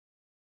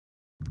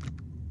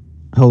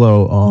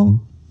Hello, all.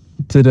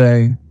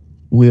 Today,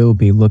 we'll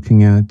be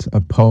looking at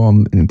a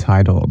poem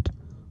entitled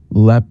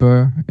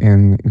Leper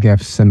in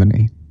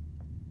Gethsemane.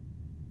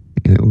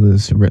 It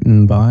was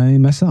written by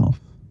myself,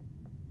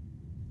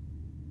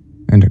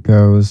 and it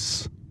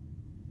goes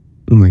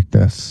like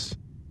this.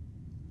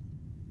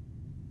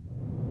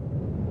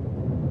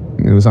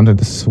 It was under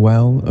the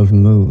swell of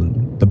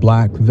moon, the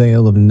black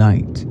veil of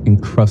night,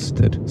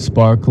 encrusted,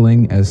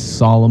 sparkling as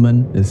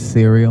Solomon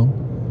ethereal.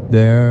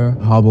 There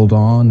hobbled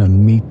on a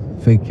meek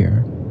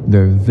figure,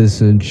 their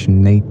visage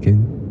naked,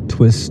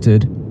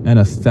 twisted,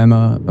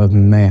 anathema of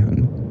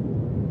man,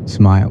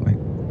 smiling.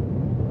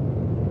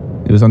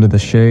 It was under the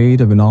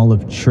shade of an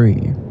olive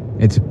tree,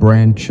 its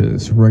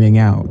branches ringing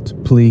out,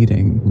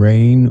 pleading,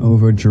 rain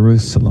over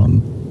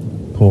Jerusalem,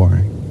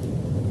 pouring.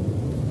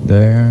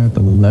 There the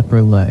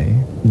leper lay,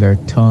 their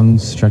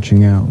tongues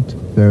stretching out,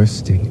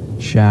 thirsty,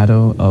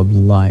 shadow of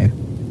life,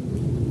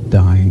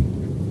 dying.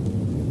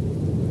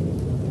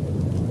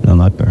 The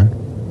leper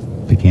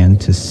began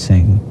to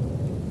sing.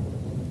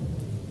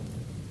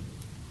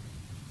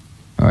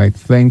 I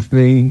thank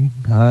thee,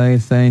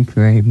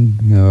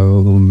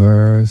 O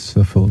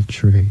merciful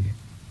tree,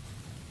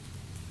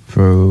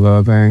 for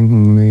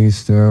loving me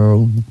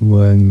still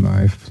when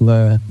my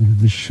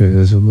flesh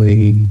is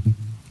weak.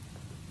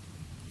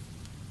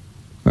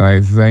 I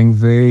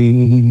thank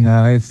thee,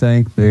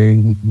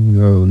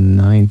 O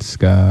night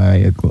sky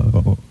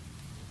aglow.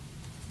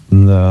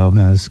 Thou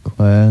hast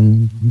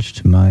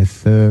quenched my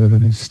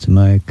thirst,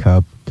 my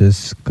cup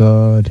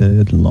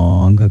discarded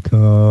long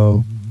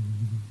ago.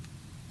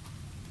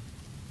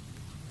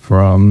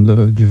 From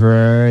the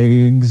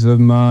dregs of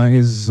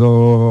my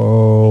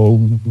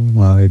soul,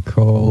 I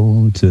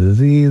call to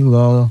thee,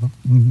 Lord.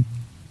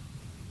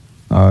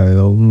 I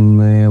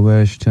only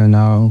wish to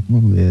know,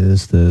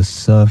 is this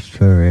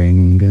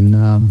suffering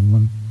enough?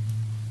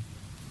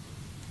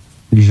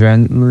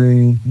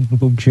 Gently,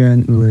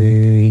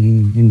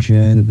 gently,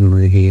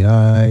 gently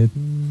I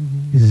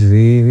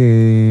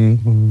see.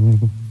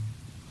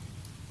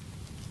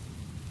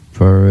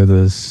 For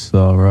the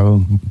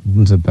sorrow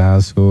to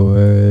pass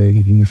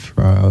away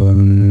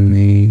from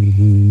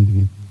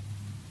me.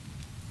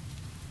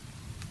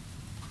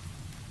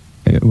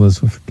 It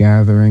was with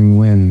gathering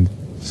wind,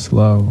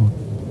 slow,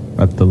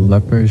 but the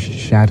leper's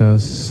shadow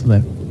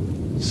slipped,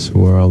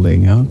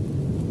 swirling up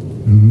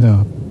and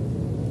up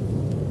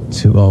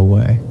to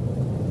away.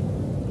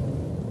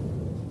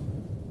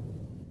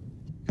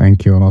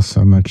 Thank you all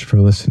so much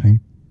for listening,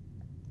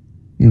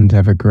 and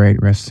have a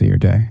great rest of your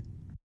day.